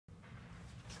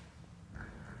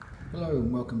Hello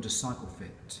and welcome to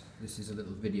Cyclefit. This is a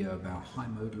little video about high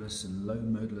modulus and low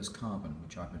modulus carbon,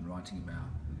 which I've been writing about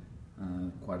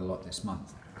quite a lot this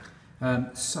month.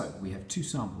 So we have two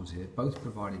samples here, both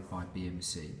provided by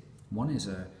BMC. One is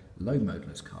a low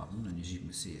modulus carbon, and as you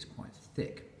can see it's quite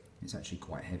thick. It's actually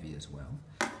quite heavy as well.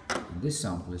 And this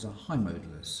sample is a high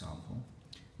modulus sample,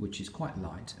 which is quite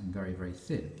light and very, very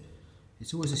thin.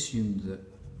 It's always assumed that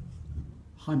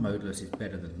high modulus is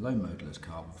better than low modulus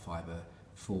carbon fibre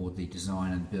for the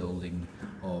design and building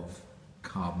of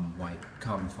carbon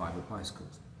fibre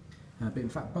bicycles. But in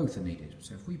fact both are needed.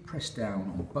 So if we press down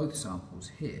on both samples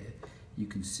here, you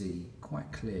can see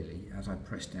quite clearly as I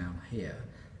press down here,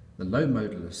 the low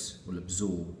modulus will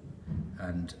absorb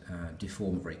and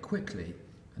deform very quickly,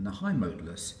 and the high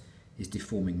modulus is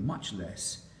deforming much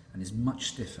less and is much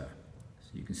stiffer. So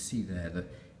you can see there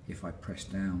that if I press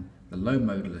down, the low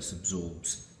modulus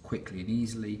absorbs quickly and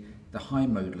easily. The high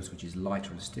modulus, which is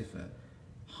lighter and stiffer,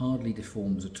 hardly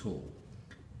deforms at all.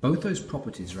 Both those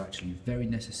properties are actually very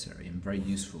necessary and very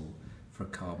useful for a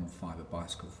carbon fibre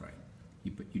bicycle frame.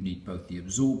 You need both the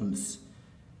absorbent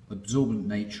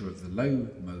nature of the low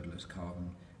modulus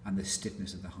carbon and the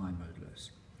stiffness of the high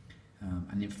modulus.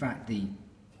 And in fact, the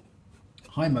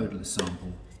high modulus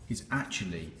sample is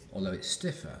actually, although it's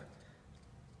stiffer,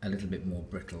 a little bit more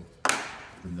brittle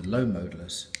than the low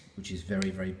modulus, which is very,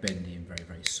 very bendy and very,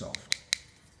 very soft.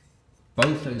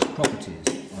 Both those properties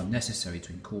are necessary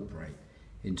to incorporate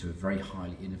into a very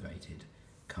highly innovated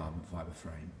carbon fibre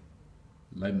frame,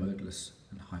 low modulus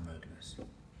and high modulus.